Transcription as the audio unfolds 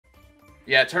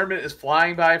Yeah, tournament is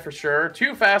flying by for sure.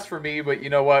 Too fast for me, but you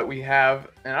know what? We have,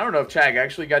 and I don't know if Chag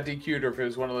actually got DQ'd or if it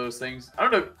was one of those things. I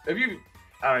don't know. Have you?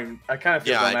 I don't even. I kind of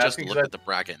feel Yeah, dumb I just asking. looked at the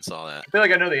bracket and saw that. I feel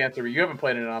like I know the answer, but you haven't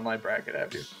played in an online bracket,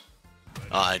 have you?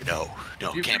 No,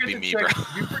 can't be me, bro.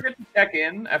 If you forget to check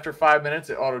in after 5 minutes,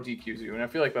 it auto DQs you, and I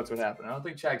feel like that's what happened. I don't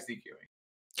think Chag's DQing.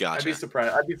 Gotcha. I'd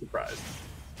be surprised.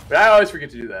 But I always forget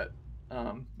to do that.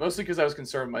 Mostly because I was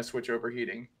concerned with my Switch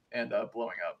overheating and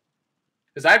blowing up.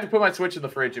 Because I have to put my Switch in the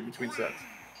fridge in between sets.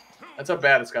 That's how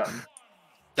bad it's gotten.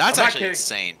 That's actually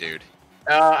insane, dude.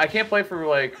 I can't play for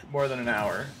like more than an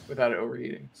hour without it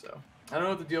overheating. So I don't know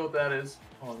what the deal with that is.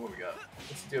 Hold on, what we got?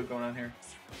 What's the deal going on here?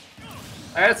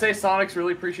 I gotta say, Sonix,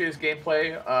 really appreciate his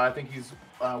gameplay. I think he's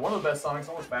one of the best Sonics,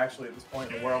 almost actually, at this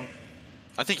point in the world.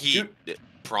 I think he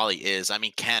probably is. I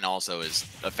mean, Ken also is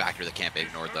a factor that can't be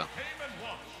ignored, though.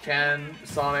 Ken,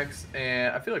 Sonix,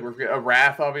 and I feel like we're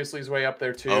Wrath obviously is way up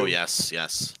there too. Oh yes,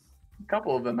 yes. A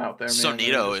couple of them out there. Man.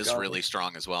 Sonito is really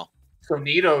strong as well.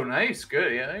 Sonito, nice,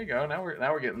 good. Yeah, there you go. Now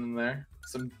we're getting them there.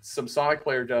 Some Sonic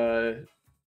player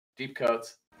deep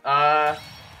cuts. I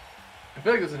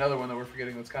feel like there's another one that we're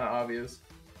forgetting that's kind of obvious.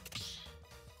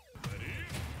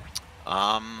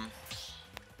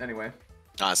 Anyway.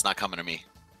 No, it's not coming to me.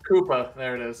 Koopa,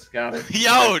 there it is. Got it.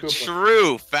 Yo,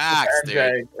 true facts,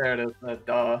 dude. There it is.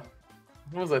 Duh.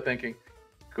 What was I thinking?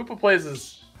 Koopa plays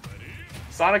as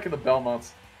Sonic and the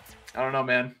Belmonts. I don't know,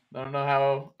 man. I don't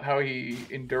know how he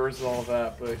endures all of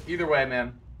that, but either way,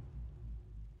 man.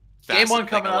 Game one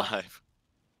coming up.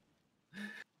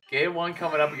 Game one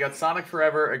coming up. We got Sonic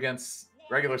Forever against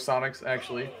regular Sonics,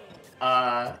 actually.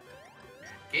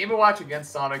 Game & Watch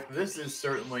against Sonic. This is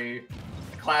certainly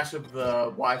Clash of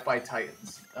the Wi-Fi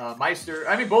Titans. Maister,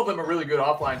 I mean, both of them are really good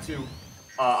offline too,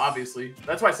 obviously.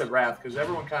 That's why I said Wrath, because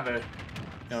everyone kind of,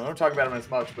 I don't talk about him as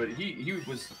much, but he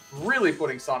was really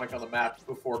putting Sonic on the map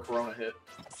before Corona hit.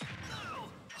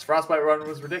 His Frostbite run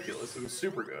was ridiculous. It was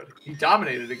super good. He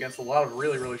dominated against a lot of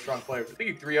really, really strong players. I think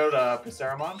he 3-0'd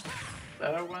Pissaramon. Is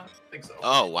that how it went? I think so.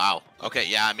 Oh, wow. Okay,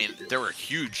 yeah, I mean, there were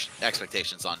huge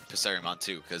expectations on Pissaramon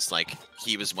too, because, like,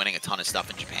 he was winning a ton of stuff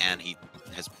in Japan. He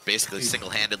has basically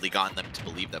single-handedly gotten them to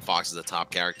believe that Fox is a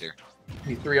top character.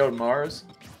 He 3-0'd Mars.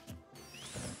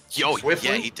 Yo,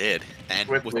 yeah, he did. And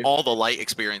with all the light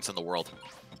experience in the world.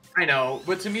 I know,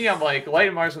 but to me, I'm like, Light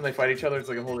and Mars, when they fight each other, it's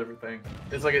like a whole different thing.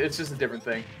 It's just a different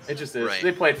thing. It just is. Right.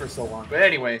 They played for so long. But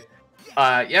anyway,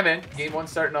 yeah, man, game one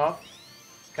starting off.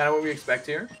 Kind of what we expect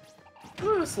here. A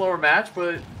little slower match,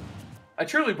 but I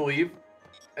truly believe,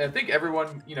 and I think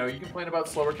everyone, you can complain about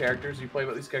slower characters. You play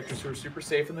about these characters who are super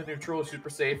safe in the neutral, super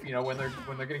safe, when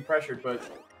they're getting pressured. But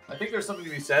I think there's something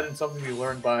to be said and something to be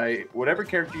learned by whatever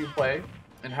character you play.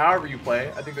 And however you play,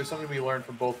 I think there's something to be learned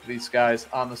from both of these guys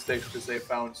on the stage because they've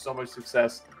found so much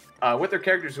success with their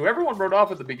characters, who everyone wrote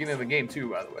off at the beginning of the game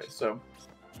too, by the way. So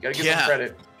you gotta give them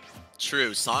credit.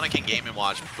 True. Sonic and Game &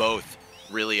 Watch both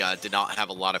really did not have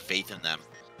a lot of faith in them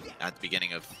at the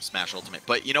beginning of Smash Ultimate.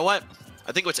 But you know what?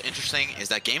 I think what's interesting is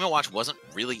that Game & Watch wasn't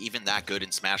really even that good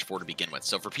in Smash 4 to begin with.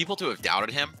 So for people to have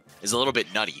doubted him is a little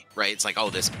bit nutty, right? It's like,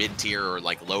 oh, this mid-tier or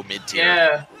like low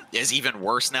mid-tier is even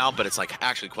worse now, but it's like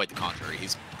actually quite the contrary.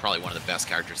 He's probably one of the best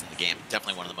characters in the game.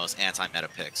 Definitely one of the most anti-meta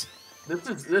picks.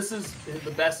 This is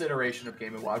the best iteration of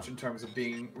Game & Watch in terms of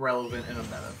being relevant in a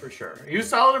meta, for sure. He was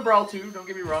solid in Brawl too, don't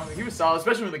get me wrong. He was solid,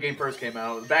 especially when the game first came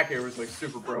out. The back air was like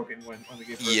super broken when the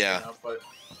game first came out, but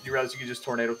you realize you could just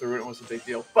tornado through it and it wasn't a big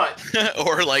deal. But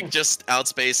or like just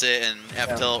outspace it and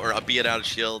F-tilt or beat it out of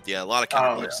shield. Yeah, a lot of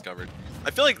counter discovered. I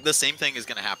feel like the same thing is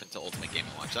going to happen to Ultimate Game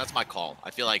 & Watch. That's my call.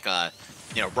 I feel like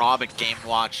Rob at Game &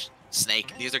 Watch,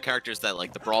 Snake, these are characters that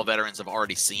like the Brawl veterans have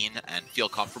already seen and feel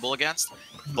comfortable against.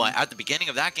 But at the beginning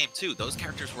of that game too, those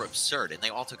characters were absurd and they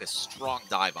all took a strong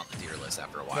dive on the tier list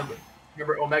after a while.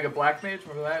 Remember Omega Black Mage?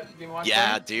 Remember that Game & Watch?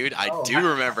 Yeah, dude, I do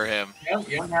remember him. Yeah,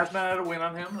 Young Hazmat had a win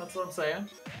on him. That's what I'm saying.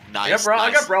 Nice.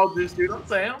 I got Brawl juice, dude. I'm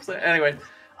saying. Anyway,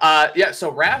 yeah.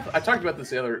 So Wrath, I talked about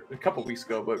this a couple weeks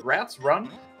ago, but Wrath's run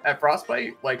at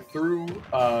Frostbite, like through,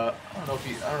 I don't know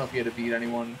if he had to beat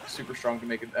anyone super strong to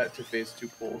make it to phase 2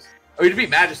 pulls. Oh, he had to beat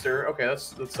Magister. Okay,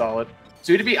 that's solid. So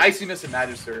he had to beat Icy Mist and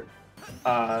Magister,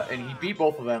 and he beat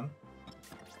both of them.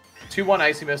 2-1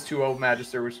 Icy Mist, 2-0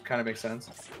 Magister, which kind of makes sense.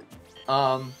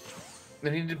 Then he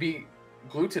needed to beat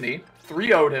Gluttony,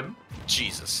 3-0'd him.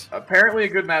 Jesus. Apparently a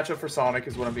good matchup for Sonic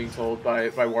is what I'm being told by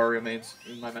Wario mains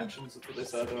in my mentions. That's what they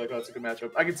said. They're like, oh, it's a good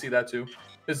matchup. I can see that too.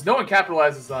 Because no one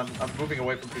capitalizes on moving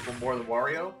away from people more than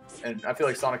Wario. And I feel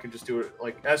like Sonic can just do it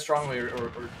like as strongly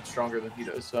or stronger than he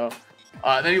does. So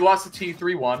then he lost to T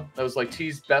 3-1. That was like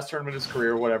T's best tournament of his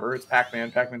career, whatever. It's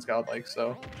Pac-Man. Pac-Man's godlike.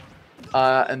 So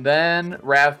and then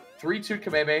Wrath 3-2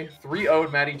 Kameme,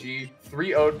 3-0'd Matty G,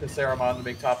 3-0'd Pissaramon to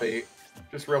make top 8.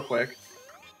 Just real quick.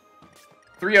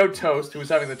 3-0'd Toast, who was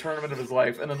having the tournament of his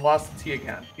life, and then lost to T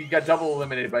again. He got double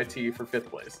eliminated by T for 5th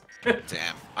place.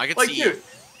 Damn. I could like, see...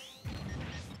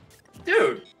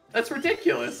 Dude, that's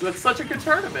ridiculous. That's such a good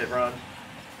tournament run.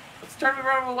 That's a tournament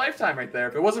run of a lifetime right there.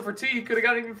 If it wasn't for T, he could have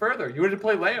got even further. You would have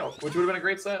played Leo, which would have been a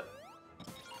great set.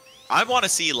 I want to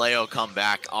see Leo come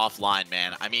back offline,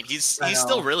 man. I mean, he's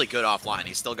still really good offline.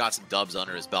 He's still got some dubs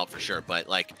under his belt for sure. But,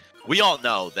 like, we all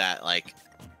know that, like,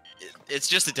 it's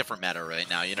just a different meta right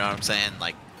now. You know what I'm saying?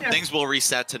 Like, things will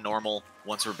reset to normal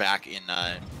once we're back in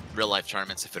real-life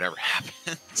tournaments, if it ever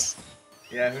happens.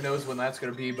 Yeah, who knows when that's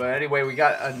going to be. But anyway, we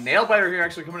got a nail-biter here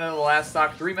actually coming into the last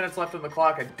stock. 3 minutes left on the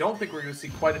clock. I don't think we're going to see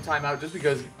quite a timeout just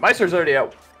because Maister's already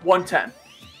at 110.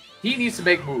 He needs to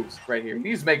make moves right here. He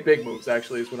needs to make big moves,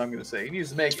 actually, is what I'm going to say. He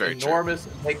needs to make enormous,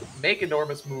 make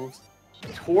enormous moves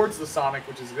towards the Sonic,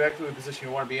 which is exactly the position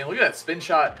you want to be in. Look at that spin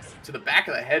shot to the back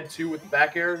of the head, too, with the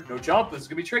back air. No jump. This is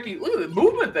going to be tricky. Look at the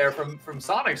movement there from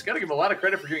Sonix. Got to give him a lot of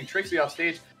credit for doing tricksy off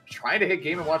stage, trying to hit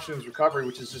Game & Watch in his recovery,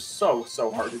 which is just so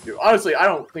hard to do. Honestly, I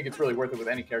don't think it's really worth it with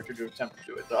any character to attempt to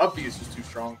do it. The up B is just too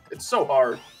strong. It's so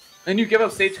hard. And you give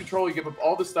up stage control, you give up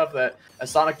all the stuff that,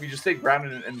 as Sonic, if you just stayed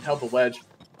grounded and held the ledge,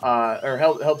 or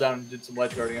held down and did some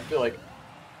ledge guarding, I feel like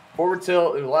forward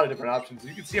tilt, there's a lot of different options.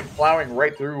 You can see him plowing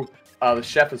right through the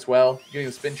chef as well, getting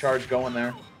the spin charge going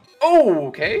there. Oh,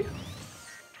 okay.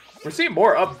 We're seeing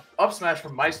more up smash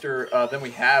from Maister than we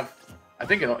have, I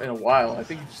think, in a while. I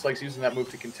think he just likes using that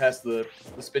move to contest the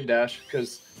spin dash,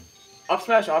 because up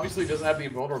smash obviously doesn't have the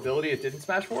invulnerability it did in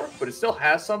Smash 4, but it still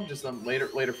has some, just on later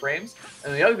frames.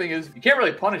 And the other thing is, you can't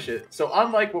really punish it. So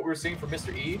unlike what we're seeing from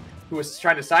Mr. E, who was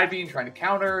trying to side beam, trying to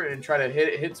counter, and try to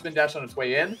hit spin dash on its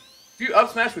way in, if you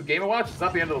up smash with Game & Watch, it's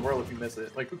not the end of the world if you miss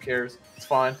it. Like, who cares? It's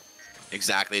fine.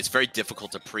 Exactly. It's very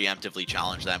difficult to preemptively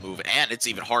challenge that move, and it's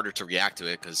even harder to react to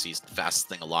it because he's the fastest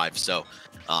thing alive. So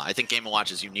I think Game &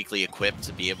 Watch is uniquely equipped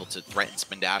to be able to threaten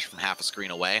spin dash from half a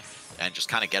screen away and just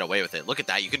kind of get away with it. Look at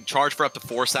that. You can charge for up to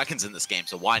 4 seconds in this game,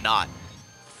 so why not?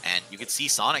 And you can see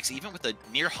Sonix, even with a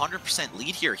near 100%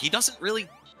 lead here, he doesn't really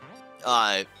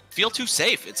feel too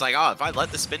safe. It's like, oh, if I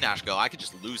let the spin dash go, I could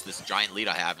just lose this giant lead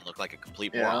I have and look like a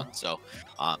complete moron. So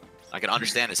I can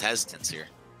understand his hesitance here.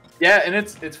 Yeah, and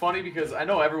it's funny because I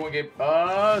know everyone gave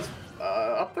up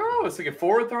throw. It's like a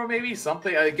forward throw, maybe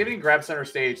something. Getting a grab center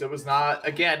stage, that was not,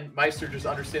 again, Maister just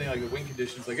understanding like the win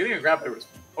conditions. Like getting a grab there was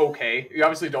okay. You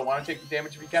obviously don't want to take the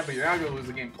damage if you can, but you're not going to lose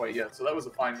the game quite yet. So that was a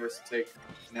fine risk to take.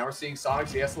 Now we're seeing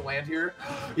Sonix. He has to land here.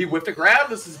 He whipped a grab.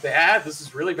 This is bad. This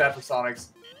is really bad for Sonix.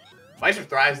 Maister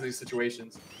thrives in these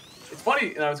situations. It's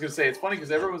funny, and I was going to say it's funny because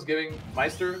everyone was giving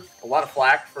Maister a lot of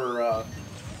flack for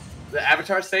the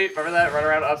Avatar state. Remember that? Run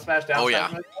around, up smash, down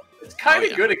smash. It's kind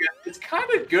of good against. It's kind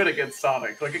of good against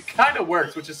Sonic. Like it kind of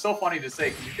works, which is so funny to say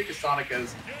because you think of Sonic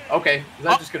as okay. Is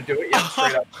that just gonna do it? Yeah,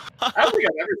 straight up. I don't think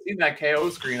I've ever seen that KO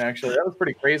screen actually. That was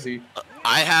pretty crazy.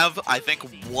 I have, I think,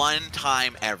 one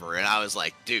time ever, and I was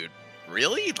like, dude,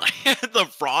 really? Like the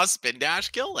Frost spin dash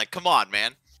kill? Like, come on,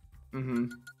 man.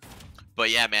 But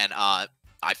yeah, man. I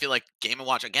feel like Game &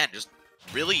 Watch again just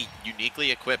really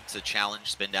uniquely equipped to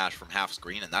challenge spin dash from half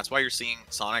screen, and that's why you're seeing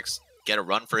Sonix get a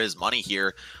run for his money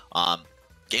here.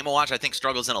 Game & Watch, I think,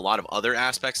 struggles in a lot of other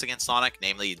aspects against Sonic,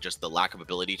 namely just the lack of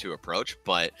ability to approach,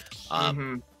 but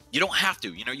you don't have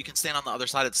to. You know, you can stand on the other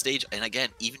side of the stage, and again,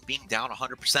 even being down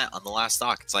 100% on the last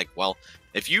stock, it's like, well,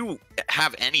 if you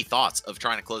have any thoughts of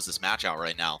trying to close this match out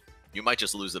right now, you might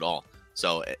just lose it all.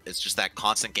 So it's just that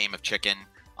constant game of chicken.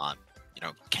 You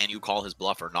know, can you call his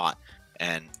bluff or not?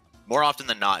 And more often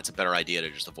than not, it's a better idea to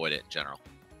just avoid it in general.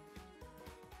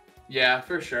 Yeah,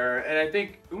 for sure. And I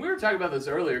think we were talking about this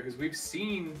earlier because we've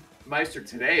seen Maister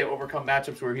today overcome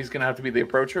matchups where he's going to have to be the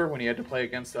approacher when he had to play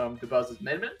against DeBuzz's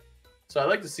Midman. So I'd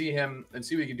like to see him and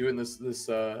see what he can do in this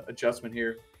adjustment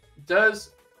here. I'm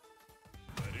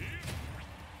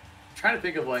trying to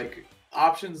think of like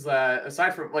options that,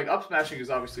 aside from like up smashing is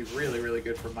obviously really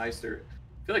good for Maister.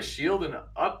 I feel like shield and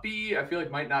up B, I feel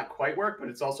like might not quite work, but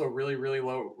it's also really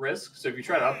low risk. So if you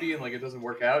try to up B and like it doesn't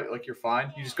work out, like you're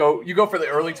fine. You go for the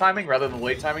early timing rather than the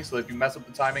late timing. So that if you mess up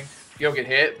the timing, you don't get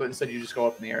hit, but instead you just go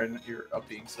up in the air and you're up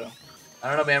Bing. So I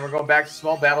don't know, man. We're going back to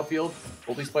small battlefield.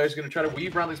 Both these players are going to try to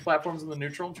weave around these platforms in the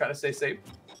neutral and try to stay safe.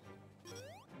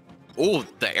 Oh,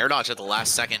 the air dodge at the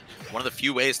last second. One of the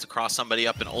few ways to cross somebody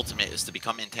up in ultimate is to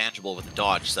become intangible with a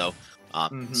dodge. So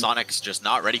Sonic's just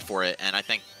not ready for it, and I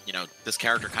think, you know, this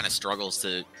character kind of struggles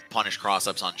to punish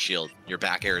cross-ups on shield. Your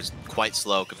back air is quite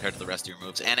slow compared to the rest of your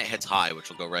moves, and it hits high, which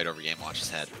will go right over Game & Watch's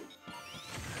head.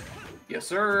 Yes,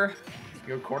 sir.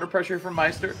 Go corner pressure from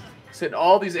Maister. He's hitting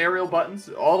all these aerial buttons,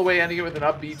 all the way ending it with an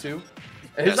up B too.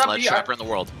 And his Best up ledge B, trapper in the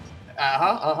world.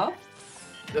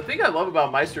 The thing I love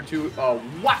about Maister too,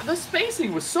 wow, the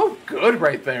spacing was so good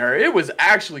right there. It was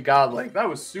actually godlike. That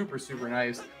was super, super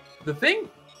nice. The thing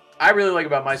I really like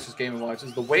about Meister's Game & Watch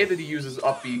is the way that he uses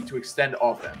up B to extend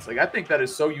offense. Like, I think that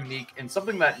is so unique and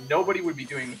something that nobody would be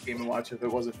doing with Game & Watch if it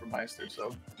wasn't for Meister. So,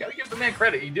 you gotta give the man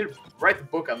credit. He did write the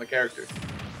book on the character.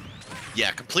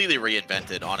 Yeah, completely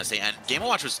reinvented, honestly. And Game &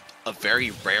 Watch was a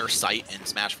very rare sight in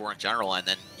Smash 4 in general. And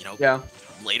then, you know,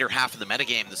 later half of the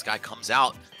metagame, this guy comes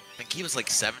out. I think he was like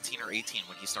 17 or 18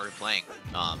 when he started playing,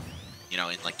 you know,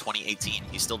 in like 2018.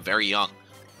 He's still very young.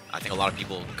 I think a lot of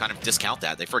people kind of discount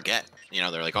that. They forget. You know,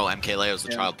 they're like, oh, MK Leo's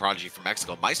the child prodigy from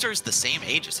Mexico. Meister is the same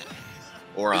age as him.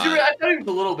 Or I thought he was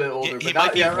a little bit older. He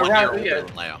might be 1 year older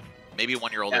than Leo. Maybe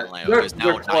 1 year older than Leo. He's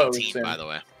now 19, by the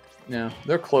way. Yeah,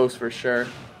 they're close for sure.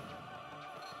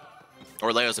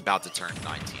 Or Leo's about to turn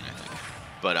 19, I think.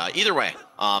 But either way,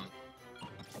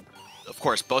 of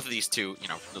course, both of these two, you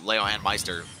know, Leo and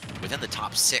Meister, within the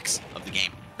top 6 of the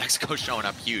game. Mexico's showing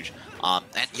up huge.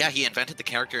 And yeah, he invented the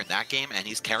character in that game, and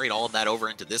he's carried all of that over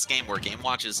into this game, where Game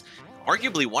Watch is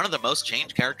arguably one of the most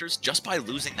changed characters just by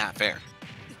losing that fair.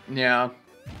 Yeah.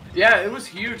 Yeah, it was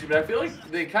huge, but I feel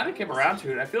like they kind of came around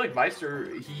to it. I feel like Meister,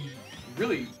 he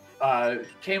really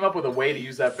came up with a way to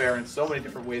use that fair in so many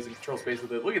different ways and control space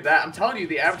with it. Look at that. I'm telling you,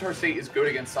 the Avatar state is good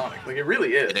against Sonic. Like, it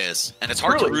really is. It is. And it's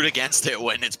hard to root against it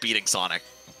when it's beating Sonic.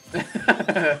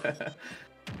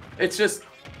 It's just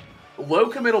low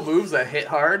committal moves that hit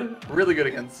hard. Really good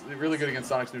against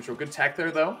Sonic's neutral. Good tech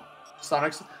there, though.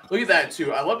 Sonic's, look at that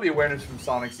too. I love the awareness from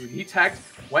Sonix. He teched,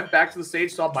 went back to the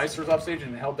stage, saw Meister's off stage,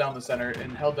 and held down the center.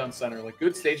 Like,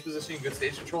 good stage positioning, good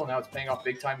stage control. And now it's paying off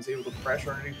big time. He's able to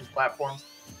pressure underneath his platforms.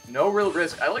 No real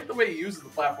risk. I like the way he uses the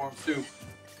platforms too.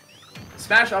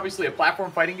 Smash, obviously a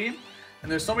platform fighting game,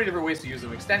 and there's so many different ways to use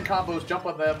them. Extend combos, jump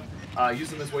on them,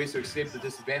 use them as ways to escape the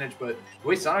disadvantage. But the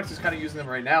way Sonix is kind of using them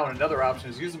right now, and another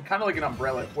option is use them kind of like an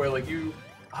umbrella, where like you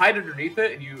hide underneath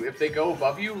it, and if they go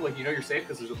above you, like, you know you're safe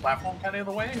because there's a platform kind of in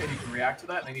the way, and you can react to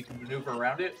that, and they need to maneuver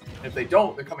around it. And if they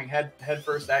don't, they're coming head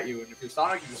first at you. And if you're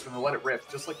Sonic, you're just going to let it rip,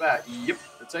 just like that. Yep,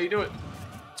 that's how you do it.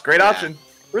 It's a great option.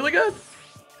 Really good.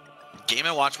 Game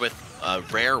 & Watch with a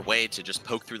rare way to just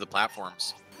poke through the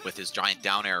platforms with his giant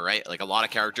down air, right? Like, a lot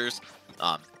of characters,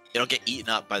 it'll get eaten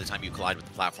up by the time you collide with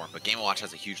the platform, but Game & Watch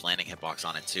has a huge landing hitbox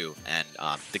on it too, and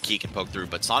the key can poke through.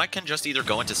 But Sonic can just either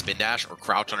go into spin dash or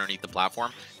crouch underneath the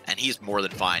platform, and he's more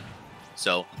than fine.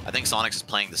 So I think Sonix is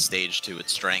playing the stage to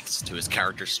its strengths, to his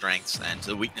character's strengths, and to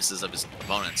the weaknesses of his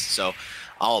opponents. So,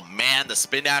 oh man, the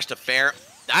spin dash to fair,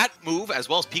 that move, as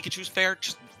well as Pikachu's fair,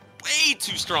 just way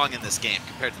too strong in this game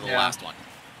compared to the last one.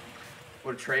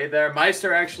 What a trade there.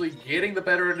 Meister actually getting the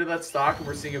better end of that stock, and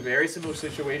we're seeing a very similar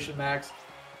situation, Max.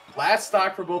 Last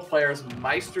stock for both players.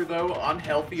 Meister, though,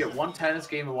 unhealthy at 110 is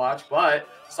Game & Watch, but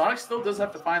Sonic still does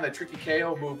have to find that tricky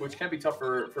KO move, which can be tough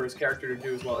for his character to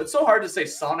do as well. It's so hard to say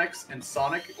Sonix and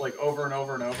Sonic, like, over and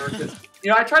over and over, because,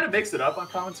 you know, I try to mix it up on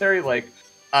commentary, like,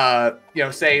 you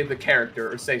know, say the character,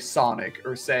 or say Sonic,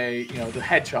 or say, you know, the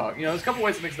Hedgehog. You know, there's a couple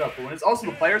ways to mix it up, but when it's also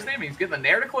the player's name, he's getting the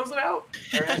Nair to close it out.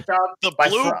 The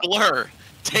blue blur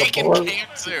taking game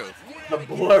 2. The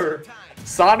blur.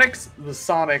 Sonic's the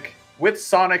Sonic with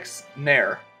Sonic's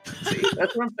Nair. See,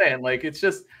 that's what I'm saying. Like, it's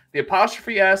just the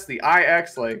apostrophe S, the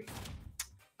IX, like,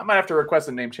 I might have to request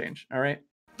a name change, all right?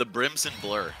 The Brimson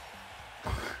blur.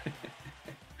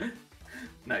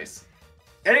 Nice.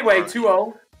 Anyway,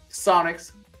 2-0,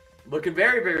 Sonix. Looking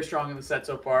very, very strong in the set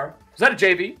so far. Was that a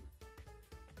JV?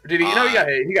 Or did he? No, he got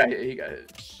hit. He got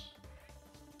hit.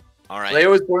 All right.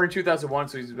 Leo was born in 2001,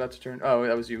 so he's about to turn. Oh,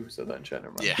 that was you who said that in chat.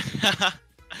 Never mind. Yeah.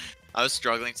 I was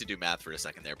struggling to do math for a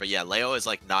second there. But yeah, Leo is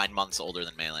like 9 months older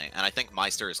than Melee. And I think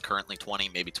Meister is currently 20,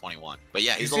 maybe 21. But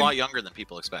yeah, he's a lot younger than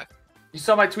people expect. You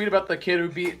saw my tweet about the kid who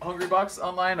beat Hungrybox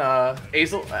online?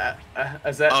 Azel?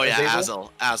 Is that, oh, yeah,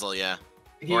 Azel, yeah.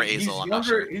 Or Azel, I'm not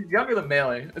sure. He's younger than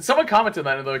Melee. And someone commented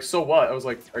that, and they're like, so what? I was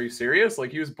like, are you serious?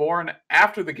 Like, he was born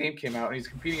after the game came out, and he's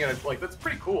competing at a, like, that's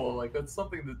pretty cool. Like, that's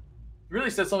something that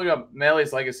really says something about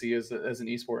Melee's legacy as an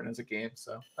esport and as a game.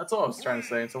 So that's all I was trying to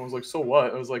say. And someone was like, so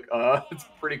what? I was like, it's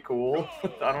pretty cool.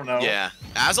 I don't know. Yeah.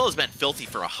 Azel has been filthy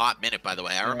for a hot minute, by the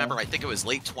way. I remember, I think it was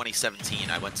late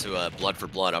 2017. I went to Blood for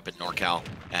Blood up in NorCal,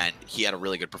 and he had a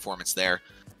really good performance there.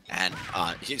 And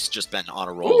he's just been on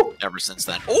a roll ever since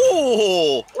then.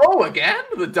 Oh! Oh, again?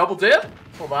 The double dip?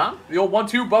 Hold on. The old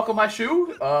 1-2 buckle my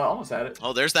shoe? Almost had it.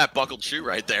 Oh, there's that buckled shoe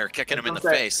right there, kicking him in the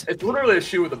face. It's literally a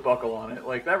shoe with a buckle on it.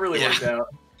 Like, that really worked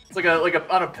out. It's like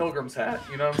on a pilgrim's hat.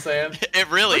 You know what I'm saying? It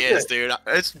really is, dude.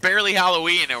 It's barely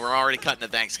Halloween, and we're already cutting to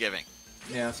Thanksgiving.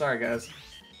 Yeah, sorry, guys.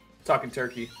 Talking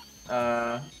turkey.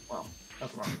 Well,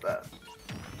 nothing wrong with that.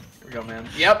 Here we go, man.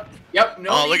 Yep. No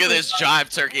oh, look at this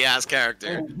jive turkey-ass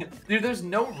character. Dude, there's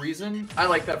no reason. I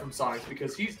like that from Sonix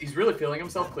because he's really feeling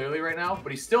himself clearly right now,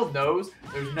 but he still knows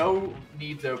there's no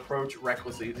need to approach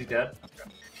recklessly. Is he dead? Okay.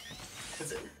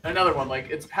 It's another one,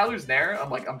 like, it's Palu's Nair, I'm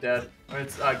like, I'm dead. When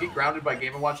it's get grounded by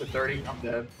Game & Watch at 30, I'm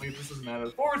dead. Like, this doesn't matter.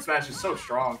 The forward smash is so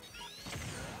strong.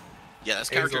 Yeah,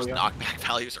 this character's knockback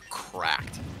values are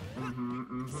cracked.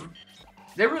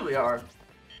 They really are.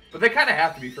 But they kind of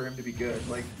have to be for him to be good.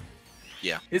 Like,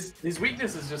 yeah. His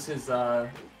weakness is just his, well,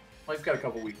 he's got a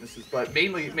couple weaknesses, but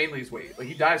mainly his weight. Like,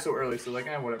 he dies so early, so like,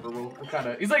 whatever, we'll kind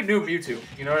of, he's like new Mewtwo,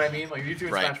 you know what I mean? Like, Mewtwo in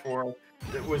Smash 4,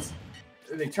 it was,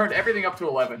 they turned everything up to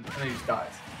 11, and then he just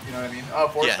dies. You know what I mean? Oh,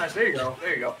 forward smash, there you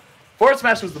go. Forward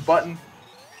smash was the button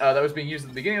that was being used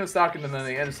at the beginning of the stock, and then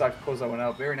the end of the stock to close that one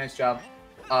out. Very nice job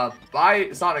by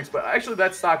Sonix, but actually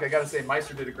that stock, I gotta say,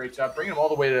 Maister did a great job, bringing him all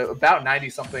the way to about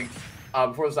 90-something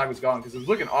before the stock was gone, because it was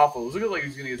looking awful. It was looking like he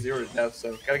was gonna get 0 to death,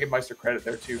 so gotta give Maister credit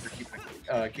there, too, for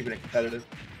keeping it competitive.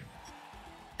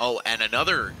 Oh, and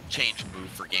another change move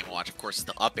for Game & Watch, of course, is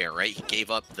the up air, right? He gave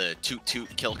up the toot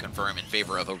kill confirm in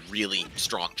favor of a really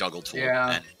strong juggle tool.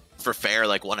 Yeah. And for fair,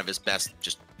 like one of his best,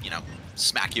 just, you know,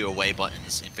 smack you away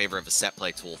buttons in favor of a set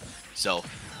play tool. So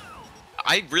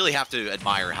I really have to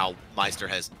admire how Maister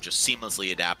has just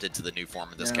seamlessly adapted to the new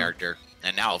form of this character.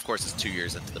 And now, of course, it's 2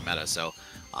 years into the meta, so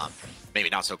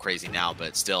maybe not so crazy now,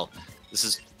 but still, this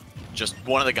is just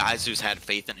one of the guys who's had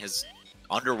faith in his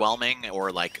underwhelming or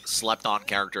like slept on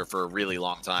character for a really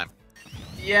long time.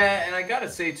 Yeah, and I gotta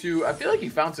say too, I feel like he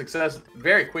found success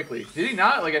very quickly. Did he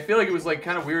not? Like, I feel like it was like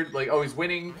kind of weird, like, oh, he's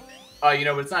winning, you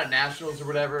know, but it's not nationals or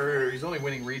whatever, or he's only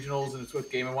winning regionals and it's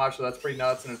with Game & Watch, so that's pretty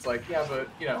nuts. And it's like, yeah, but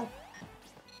you know,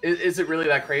 is it really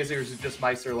that crazy, or is it just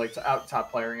Maister like out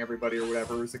top playering everybody or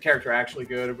whatever? Is the character actually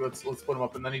good? Let's put him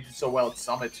up, and then he did so well at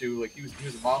Summit too. Like he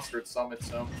was a monster at Summit,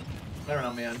 so I don't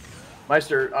know, man.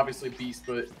 Maister obviously a beast,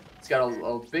 but he's got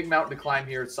a big mountain to climb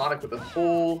here. Sonic with a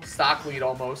whole stock lead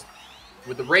almost.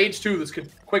 With the Rage, too, this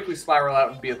could quickly spiral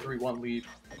out and be a 3-1 lead.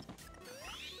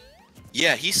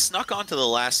 Yeah, he snuck onto the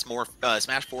last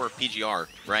Smash 4 PGR,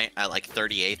 right? At like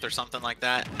 38th or something like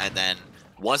that. And then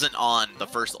wasn't on the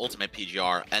first Ultimate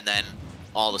PGR. And then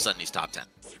all of a sudden he's top 10.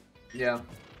 Yeah.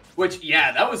 Which,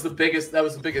 yeah, that was the biggest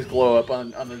glow up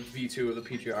on the V2 of the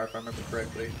PGR, if I remember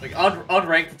correctly. Like,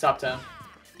 unranked the top 10.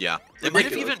 Yeah. It might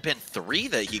have even been 3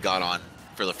 that he got on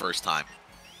for the first time.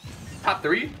 Top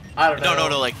 3? I don't know.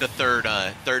 No, like the third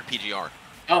PGR.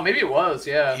 Oh, maybe it was,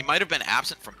 yeah. He might have been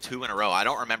absent from 2 in a row. I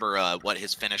don't remember what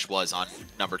his finish was on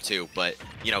number 2, but,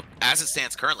 you know, as it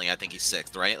stands currently, I think he's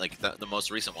 6th, right? Like, the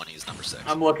most recent one, he's number 6.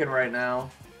 I'm looking right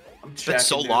now. It's been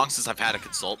so long since I've had to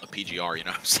consult a PGR, you know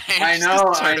what I'm saying? I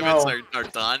know, tournaments are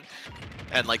done,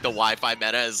 and, like, the Wi-Fi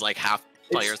meta is, like, half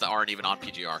players that aren't even on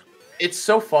PGR. It's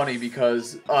so funny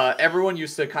because everyone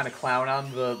used to kind of clown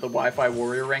on the Wi-Fi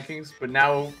Warrior rankings, but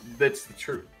now that's the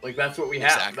truth. Like, that's what we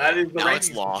have. Exactly. That is the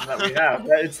rankings law that we have.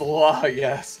 It's the law,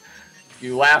 yes.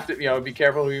 You laughed at, you know, be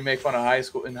careful who you make fun of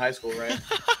in high school, right?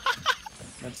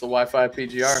 That's the Wi-Fi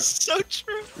PGR. So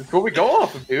true. It's what we go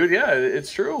off of, dude. Yeah,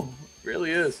 it's true. It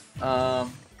really is. Let's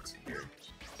see here.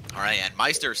 All right, and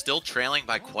Maister still trailing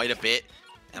by quite a bit.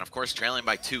 And, of course, trailing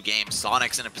by 2 games.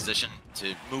 Sonix in a position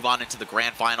to move on into the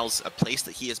Grand Finals, a place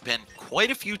that he has been quite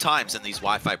a few times in these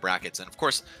Wi-Fi brackets. And, of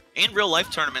course, in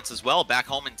real-life tournaments as well. Back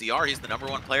home in DR, he's the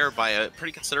 #1 player by a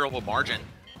pretty considerable margin.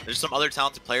 There's some other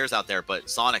talented players out there, but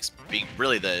Sonix being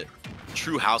really the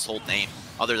true household name,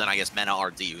 other than, I guess, Mena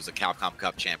RD, who's a Capcom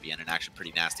Cup champion and actually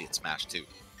pretty nasty at Smash, too.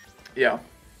 Yeah.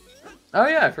 Oh,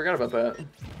 yeah, I forgot about that.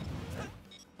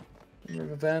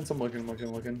 Events, I'm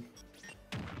looking.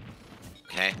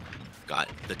 Okay, got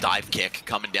the dive kick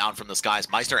coming down from the skies.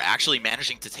 Maister actually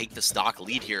managing to take the stock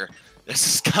lead here.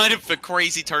 This is kind of a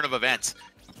crazy turn of events.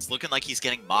 It's looking like he's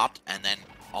getting mopped, and then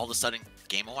all of a sudden,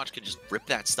 Game & Watch can just rip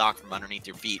that stock from underneath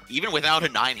your feet, even without a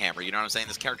 9-hammer. You know what I'm saying?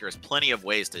 This character has plenty of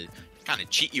ways to kind of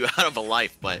cheat you out of a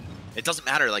life, but it doesn't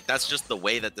matter. Like, that's just the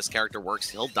way that this character works.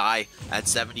 He'll die at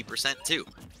 70% too.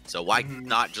 So why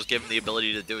not just give him the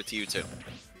ability to do it to you too?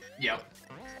 Yep.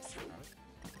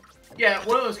 Yeah,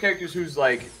 one of those characters who's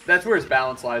like, that's where his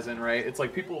balance lies in, right? It's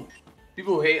like people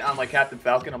who hate on like Captain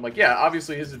Falcon, I'm like, yeah,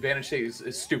 obviously his advantage state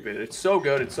is stupid. It's so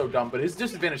good, it's so dumb, but his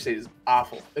disadvantage state is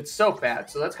awful. It's so bad.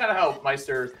 So that's kind of how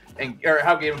Maister or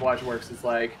how Game & Watch works. It's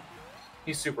like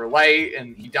he's super light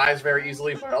and he dies very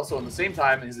easily, but also at the same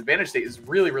time, his advantage state is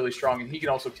really, really strong, and he can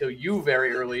also kill you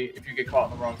very early if you get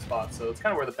caught in the wrong spot. So it's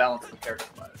kind of where the balance of the character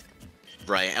lies.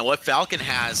 Right, and what Falcon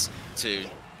has to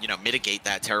you know, mitigate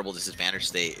that terrible disadvantage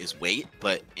state is weight,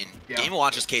 but in Yeah. Game &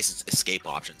 Watch's case, it's escape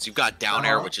options. You've got down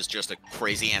air, which is just a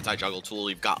crazy anti-juggle tool.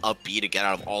 You've got up B to get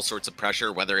out of all sorts of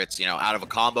pressure, whether it's, you know, out of a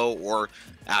combo or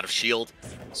out of shield.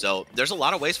 So there's a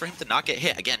lot of ways for him to not get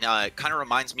hit. Again, it kind of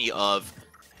reminds me of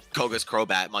Koga's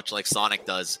Crobat, much like Sonic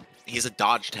does. He's a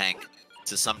dodge tank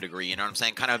to some degree, you know what I'm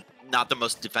saying? Kind of not the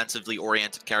most defensively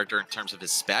oriented character in terms of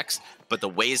his specs, but the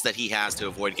ways that he has to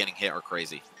avoid getting hit are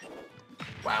crazy.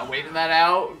 Wow, waiting that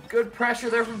out. Good pressure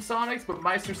there from Sonix, but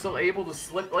Maister's still able to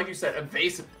slip, like you said,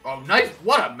 evasive. Oh, nice.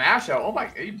 What a mash out. Oh my,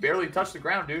 he barely touched the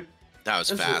ground, dude. That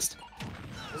was fast.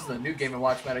 This is a new Game &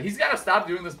 Watch meta. He's got to stop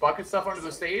doing this bucket stuff under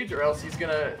the stage, or else he's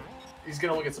gonna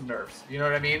look at some nerfs. You know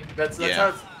what I mean? That's how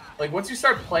it's, like, once you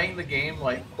start playing the game,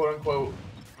 like, quote unquote,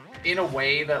 in a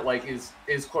way that, like, is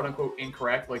quote unquote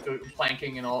incorrect, like the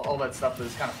planking and all that stuff that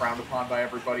is kind of frowned upon by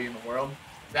everybody in the world.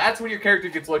 That's when your character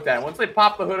gets looked at. Once they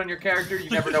pop the hood on your character, you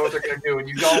never know what they're gonna do, and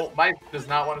you don't. Mike does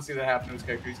not want to see that happen to his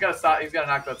character. He's got to stop. He's got to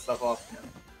knock that stuff off. You know?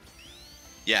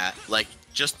 Yeah, like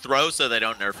just throw so they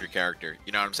don't nerf your character.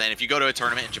 You know what I'm saying? If you go to a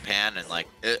tournament in Japan and like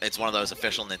it's one of those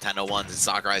official Nintendo ones and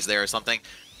Sakurai's there or something,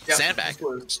 sandbag.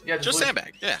 Just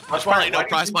sandbag. Yeah, there's probably no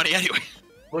prize money anyway.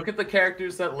 Look at the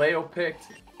characters that Leo picked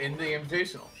in the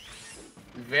Invitational.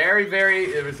 Very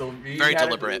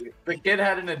deliberate. The kid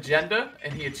had an agenda,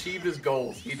 and he achieved his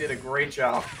goals. He did a great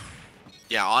job.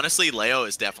 Yeah, honestly, Leo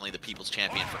is definitely the people's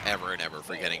champion forever and ever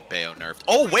for getting Bayo nerfed.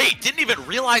 Oh, wait, didn't even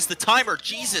realize the timer.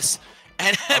 Jesus.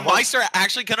 And Maister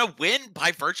actually gonna win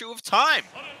by virtue of time.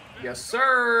 Yes,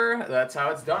 sir. That's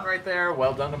how it's done right there.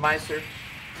 Well done to Maister.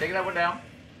 Taking that one down.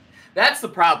 That's the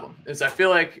problem, is I feel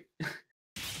like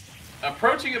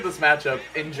approaching of this matchup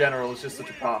in general is just such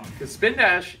a problem. Because Spin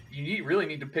Dash, you really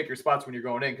need to pick your spots when you're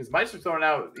going in. Because Meister's he's throwing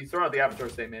out the Avatar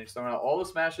State, man. He's throwing out all the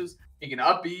smashes. He can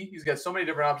up B. He's got so many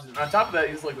different options. And on top of that,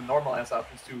 he's like the normal ass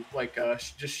options too, like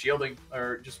just shielding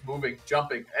or just moving,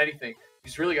 jumping, anything. You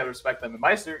just really got to respect them. And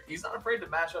Meister, he's not afraid to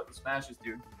mash up the smashes,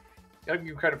 dude. Gotta give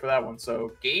you credit for that one.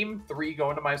 So game 3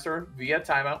 going to Meister via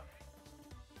timeout.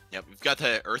 Yep, we've got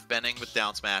the earth bending with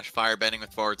down smash, fire bending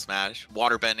with forward smash,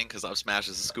 water bending because up smash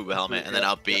is a scuba helmet, and then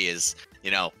up B is,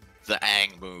 you know, the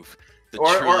Aang move.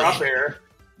 Or up air.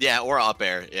 Yeah, or up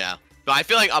air, yeah. But I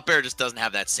feel like up air just doesn't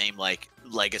have that same, like,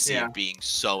 legacy of being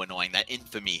so annoying, that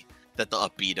infamy that the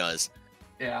up B does.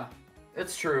 Yeah,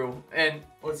 it's true. And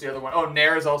what's the other one? Oh,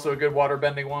 Nair is also a good water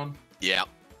bending one. Yeah.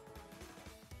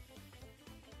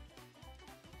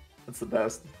 That's the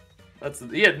best.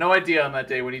 He had no idea on that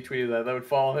day when he tweeted that. That would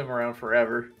follow him around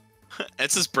forever.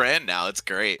 It's his brand now. It's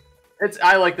great.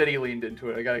 I like that he leaned into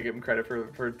it. I gotta give him credit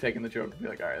for taking the joke and be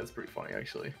like, all right, that's pretty funny,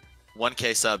 actually.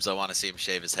 1K subs, I want to see him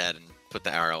shave his head and put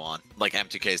the arrow on. Like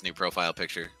M2K's new profile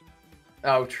picture.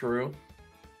 Oh, true.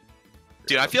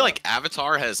 Dude, I feel like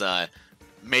Avatar has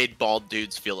made bald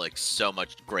dudes feel like so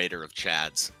much greater of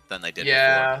Chads than they did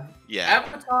before. Yeah.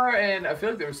 Avatar, and I feel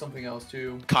like there was something else,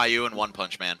 too. Caillou and One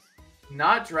Punch Man.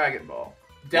 Not Dragon Ball.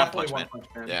 Definitely One Punch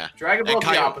Man. Yeah. Dragon Ball's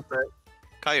the opposite.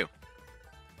 Caillou.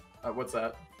 What's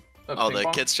that? Oh, the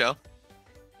kids show?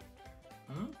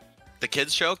 Hmm? The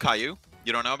kids show, Caillou?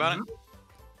 You don't know about it?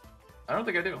 I don't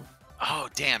think I do. Oh,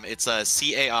 damn. It's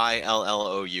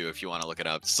Caillou if you want to look it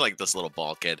up. It's like this little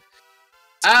ball kid.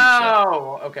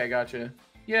 Oh, okay, gotcha.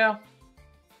 Yeah.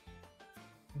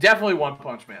 Definitely One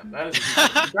Punch Man. That is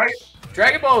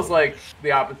Dragon Ball is like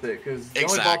the opposite, because the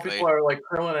only ball people are like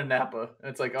Krillin and Nappa. And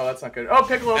it's like, oh, that's not good. Oh,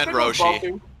 Piccolo. And Piccolo's Roshi. bald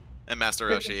too. And Master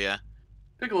Roshi, yeah.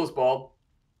 Piccolo's bald.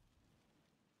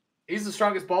 He's the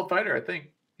strongest bald fighter, I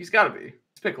think. He's got to be.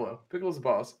 It's Piccolo. Piccolo's the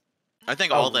boss. I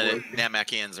think all the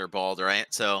Namekians are bald, right?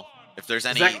 So if there's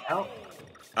any...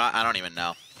 I don't even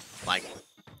know. Like,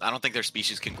 I don't think their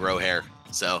species can grow hair,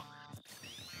 so...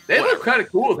 They look kind of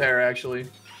cool with hair, actually.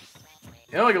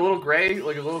 You know, like a little gray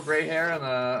hair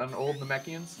on an old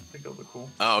Namekians. I think those look cool.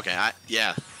 Oh, okay.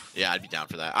 Yeah, I'd be down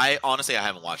for that. I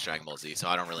haven't watched Dragon Ball Z, so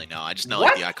I don't really know. I just know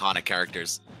like the iconic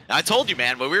characters. And I told you,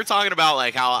 man, when we were talking about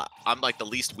like how I'm like the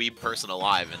least weeb person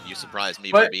alive, and you surprised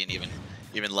me by being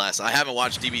even less. I haven't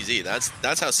watched DBZ.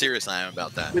 That's how serious I am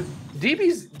about that.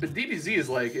 DBZ is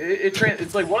like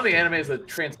it's like one of the animes that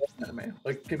transcends anime.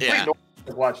 Like complete normal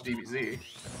to watch DBZ.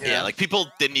 Yeah, like people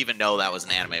didn't even know that was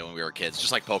an anime when we were kids,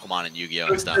 just like Pokemon and Yu-Gi-Oh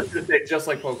and stuff. Just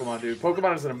like Pokemon, dude.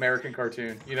 Pokemon is an American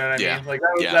cartoon. You know what I mean? Like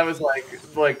that was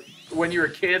like when you were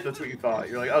a kid, that's what you thought.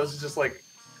 You're like, I was just like,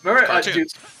 remember, dude,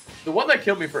 the one that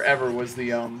killed me forever was the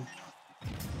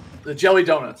jelly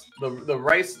donuts. The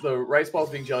rice balls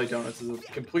being jelly donuts is a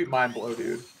complete mind blow,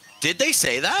 dude. Did they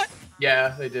say that?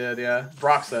 Yeah, they did. Yeah,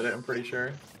 Brock said it. I'm pretty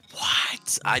sure.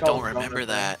 What? I don't remember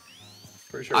that.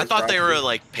 Pretty sure I thought they were frosted.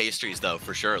 like pastries, though,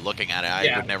 for sure. Looking at it,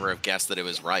 I would never have guessed that it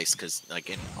was rice, because like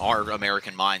in our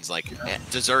American minds, like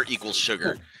dessert equals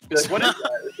sugar. Be like, what is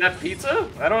that? Is that pizza?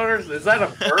 I don't understand. Is that a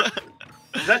burp?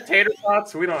 Is that tater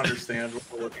tots? We don't understand what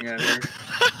we're looking at here.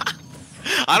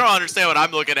 I don't understand what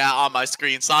I'm looking at on my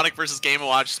screen. Sonic versus Game &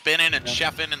 Watch, spinning and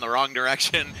chefing in the wrong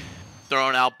direction,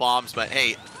 throwing out bombs. But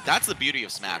hey, that's the beauty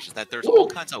of Smash, is that there's all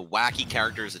kinds of wacky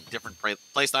characters and different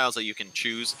play styles that you can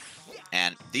choose.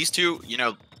 And these two, you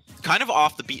know, kind of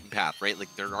off the beaten path, right?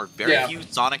 Like, there are very few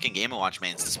Sonic and Game & Watch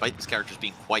mains, despite these characters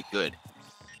being quite good.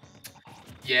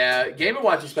 Yeah, Game &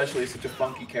 Watch especially is such a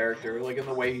funky character, like in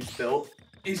the way he's built.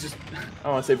 He's just, I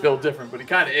don't want to say built different, but he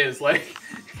kind of is. Like,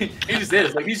 he just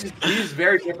is. Like, he's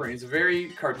very different. He's a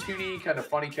very cartoony, kind of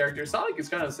funny character. Sonic is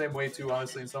kind of the same way too,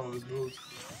 honestly, in some of his moves.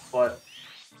 But,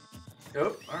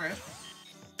 oh, all right.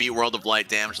 Beat World of Light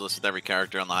damageless with every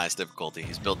character on the highest difficulty.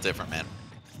 He's built different, man.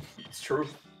 It's true.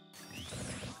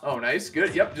 Oh, nice,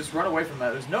 good. Yep, just run away from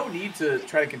that. There's no need to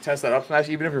try to contest that up smash,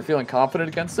 even if you're feeling confident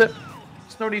against it.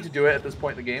 There's no need to do it at this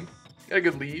point in the game. You got a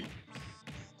good lead.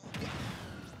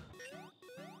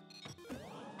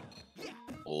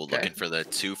 Oh, looking for the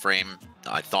 2-frame.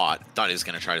 I thought he was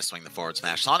going to try to swing the forward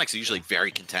smash. Sonic's usually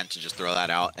very content to just throw that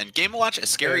out. And Game & Watch, as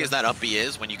scary as that up B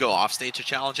is, when you go off stage to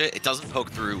challenge it, it doesn't poke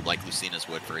through like Lucina's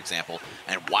would, for example.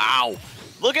 And wow,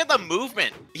 look at the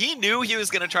movement. He knew he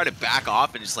was going to try to back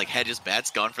off and just like hedge his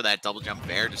bets, going for that double jump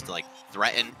fair just to like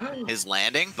threaten his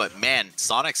landing. But man,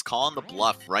 Sonic's calling the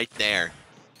bluff right there.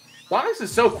 Sonix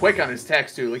is so quick on his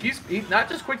techs too. Like he's not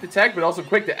just quick to tech, but also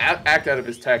quick to act out of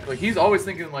his tech. Like he's always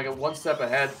thinking like a one step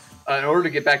ahead in order to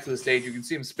get back to the stage. You can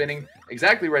see him spinning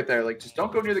exactly right there. Like just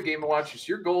don't go near the Game & Watch. Just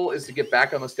your goal is to get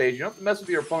back on the stage. You don't have to mess with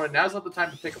your opponent. Now's not the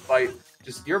time to pick a fight.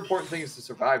 Just your important thing is to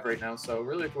survive right now. So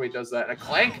really the way he does that. And a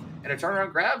clank and a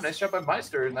turnaround grab. Nice shot by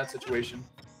Maister in that situation.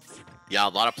 Yeah, a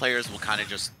lot of players will kind of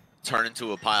just turn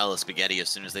into a pile of spaghetti as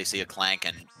soon as they see a clank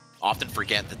and often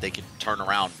forget that they can turn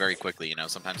around very quickly. You know,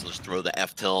 sometimes they'll just throw the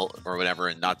F tilt or whatever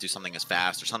and not do something as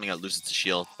fast or something that loses the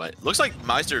shield. But it looks like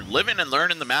Maister living and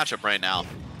learning the matchup right now.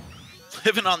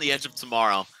 Living on the edge of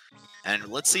tomorrow. And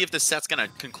let's see if this set's going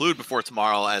to conclude before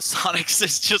tomorrow, as Sonix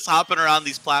is just hopping around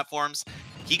these platforms.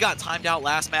 He got timed out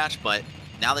last match, but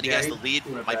now that he has the lead,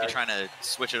 might be trying to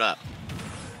switch it up.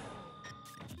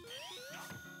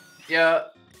 Yeah.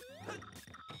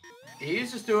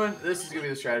 He's just doing, this is going to be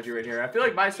the strategy right here. I feel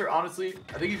like Maister, honestly,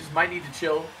 I think he just might need to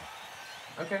chill.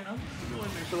 Okay, no.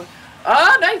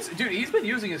 Nice. Dude, he's been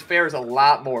using his fairs a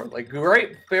lot more. Like,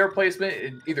 great fair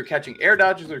placement, either catching air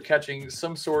dodges or catching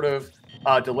some sort of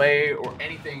delay or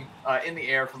anything in the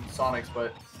air from Sonix.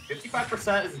 But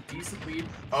 55% is a decent lead.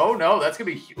 Oh, no, that's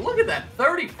going to be, look at that,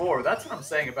 34. That's what I'm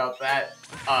saying about that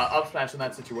up smash in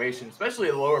that situation. Especially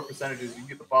at lower percentages, you can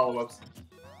get the follow-ups.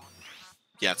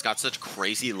 Yeah, it's got such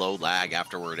crazy low lag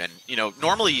afterward. And, you know,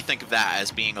 normally you think of that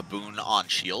as being a boon on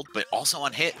shield, but also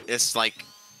on hit. It's like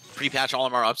pre-patch all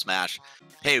of our up smash.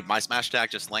 Hey, my smash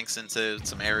attack just links into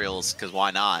some aerials, because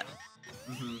why not?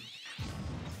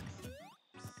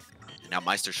 Now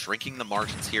Maister shrinking the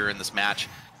margins here in this match.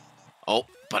 Oh,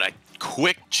 but a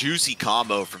quick, juicy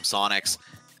combo from Sonix.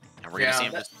 And we're going to see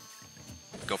him just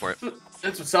go for it.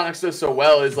 That's what Sonix does so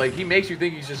well, is like he makes you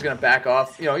think he's just going to back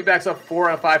off. You know, he backs off 4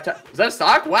 out of 5 times. Is that a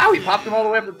stock? Wow, he popped him all the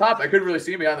way up to the top. I couldn't really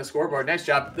see him behind the scoreboard. Nice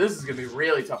job. This is going to be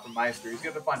really tough for Maister. He's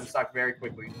going to find the stock very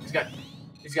quickly. He's got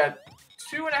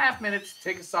 2.5 minutes to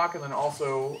take a stock and then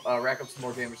also rack up some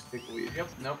more damage to take the lead. Yep,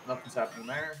 nope, nothing's happening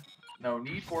there. No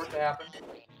need for it to happen,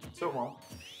 so it won't.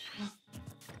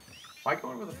 Might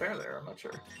go in with a fair there, I'm not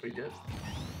sure, but he did.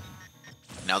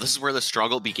 Now this is where the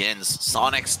struggle begins.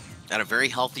 Sonix at a very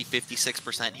healthy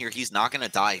 56% here. He's not going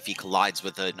to die if he collides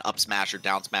with an up smash or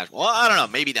down smash. Well, I don't know.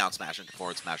 Maybe down smash into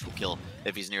forward smash will kill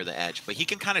if he's near the edge. But he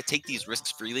can kind of take these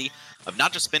risks freely of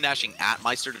not just spin dashing at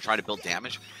Maister to try to build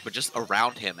damage, but just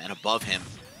around him and above him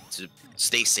to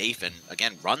stay safe and,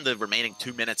 again, run the remaining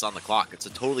 2 minutes on the clock. It's a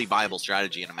totally viable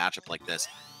strategy in a matchup like this.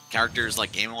 Characters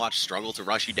like Game & Watch struggle to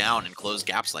rush you down and close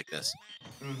gaps like this.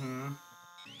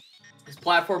 His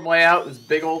platform layout, this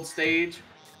big old stage,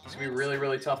 it's going to be really,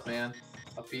 really tough, man.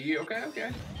 Up B,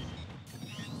 okay.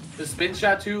 The spin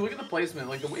shot, too, look at the placement.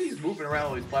 Like, the way he's moving around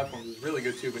all these platforms is really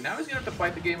good, too. But now he's going to have to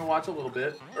fight the Game & Watch a little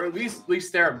bit, or at least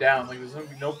stare him down. Like, there's going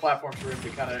to be no platform for him to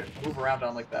kind of move around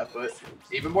on like that. But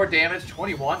even more damage,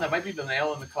 21. That might be the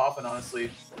nail in the coffin, honestly.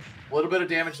 A little bit of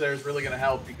damage there is really going to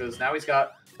help, because now he's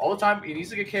got all the time. He needs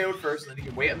to get KO'd first, and then he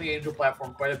can wait on the Angel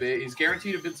platform quite a bit. He's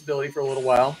guaranteed invincibility for a little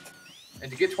while.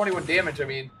 And to get 21 damage, I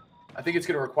mean, I think it's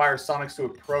going to require Sonix to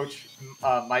approach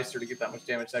Maister to get that much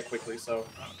damage that quickly. So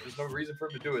there's no reason for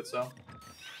him to do it. So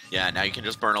yeah, now you can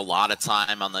just burn a lot of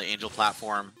time on the Angel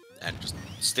platform and just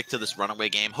stick to this runaway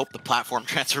game. Hope the platform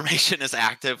transformation is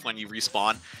active when you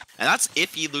respawn. And that's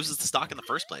if he loses the stock in the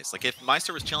first place. Like, if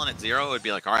Maister was chilling at 0, it would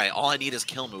be like, all right, all I need is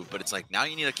kill move. But it's like, now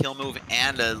you need a kill move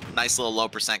and a nice little low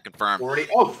percent confirm. 40.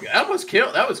 Oh, that was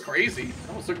kill. That was crazy.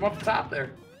 Almost took him off the top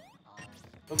there.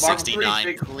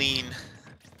 69 clean.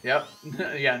 Yep.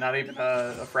 Yeah, not even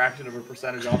a fraction of a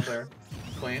percentage off there.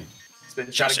 Clean.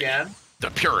 Spin shot again. The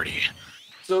purity.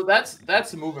 So that's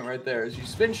the movement right there. Is you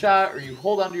spin shot, or you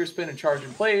hold onto your spin and charge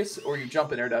in place, or you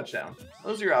jump and air dodge down.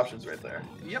 Those are your options right there.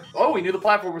 Yep. Oh, we knew the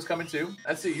platform was coming too.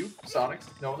 I see you, Sonix.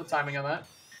 Knowing the timing on that.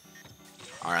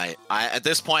 All right. At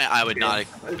this point, I would not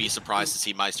be surprised to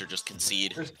see Maister just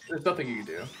concede. There's nothing you can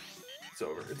do. It's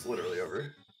over. It's literally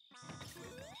over.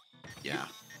 Yeah.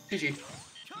 GG.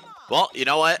 Well, you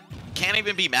know what? Can't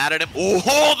even be mad at him.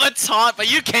 Oh, the taunt, but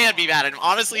you can't be mad at him.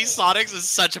 Honestly, Sonix is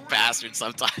such a bastard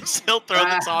sometimes. He'll throw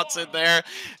the taunts in there.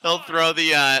 He'll throw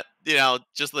the, you know,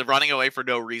 just the running away for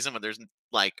no reason when there's,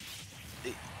 like,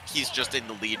 he's just in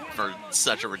the lead for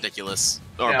such a ridiculous,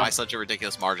 or by such a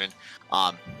ridiculous margin.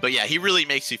 But yeah, he really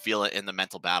makes you feel it in the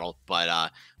mental battle.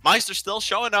 But Maister still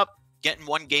showing up, getting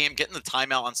one game, getting the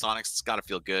timeout on Sonix. It's got to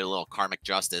feel good, a little karmic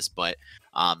justice. But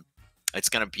it's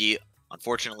going to be,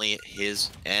 unfortunately, his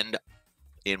end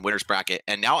in winner's bracket.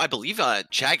 And now I believe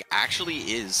Chag actually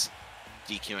is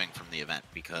DQing from the event,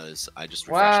 because I just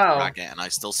refreshed the bracket and I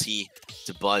still see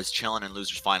DeBuzz chilling in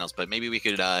losers finals. But maybe we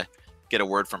could get a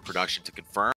word from production to confirm.